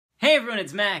Hey everyone,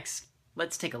 it's Max.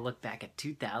 Let's take a look back at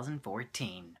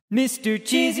 2014. Mr.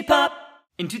 Cheesy Pop!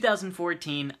 In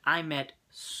 2014, I met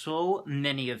so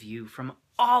many of you from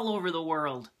all over the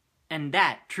world, and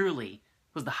that truly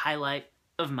was the highlight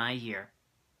of my year.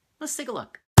 Let's take a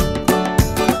look.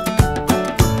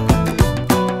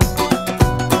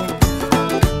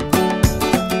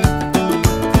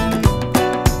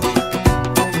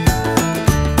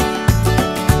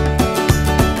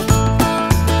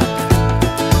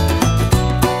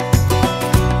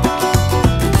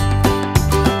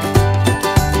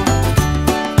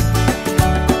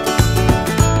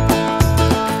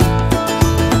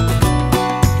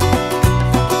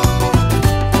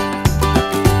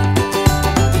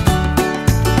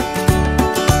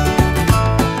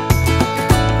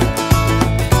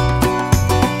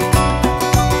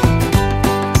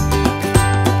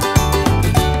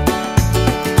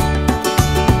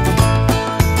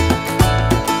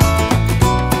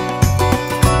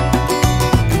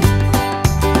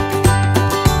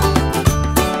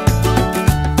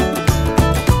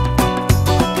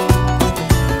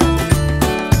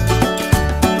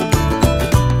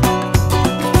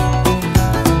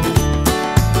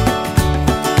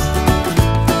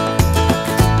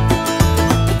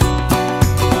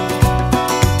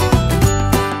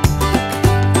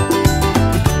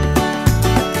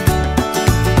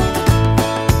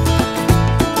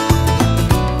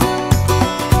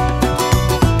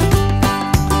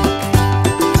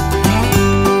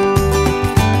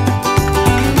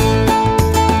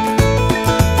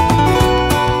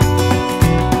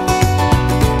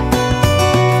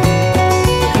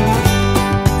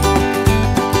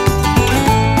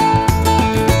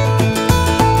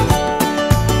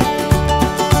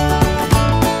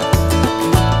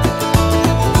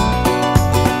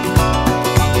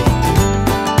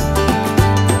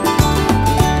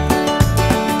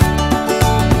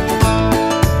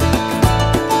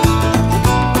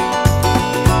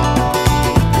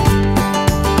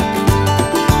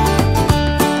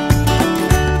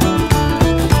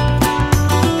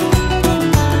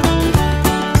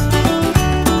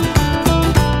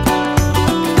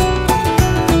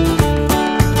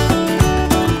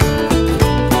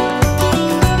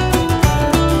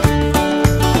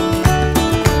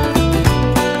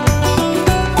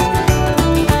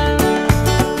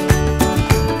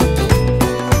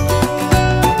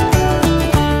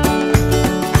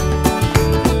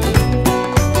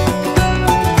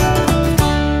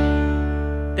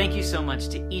 Thank you so much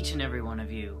to each and every one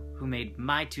of you who made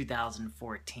my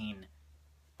 2014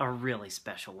 a really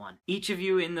special one. Each of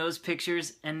you in those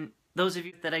pictures, and those of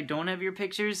you that I don't have your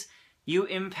pictures, you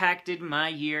impacted my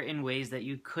year in ways that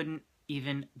you couldn't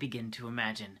even begin to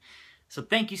imagine. So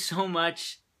thank you so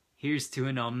much. Here's to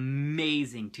an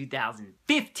amazing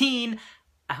 2015.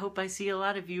 I hope I see a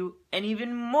lot of you, and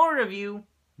even more of you,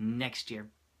 next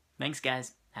year. Thanks,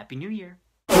 guys. Happy New Year.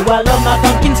 Oh, I love my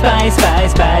pumpkin spice,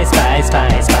 spice, spice, spice,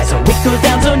 spice, spice. So it goes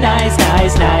down so nice,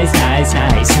 nice, nice, nice, nice.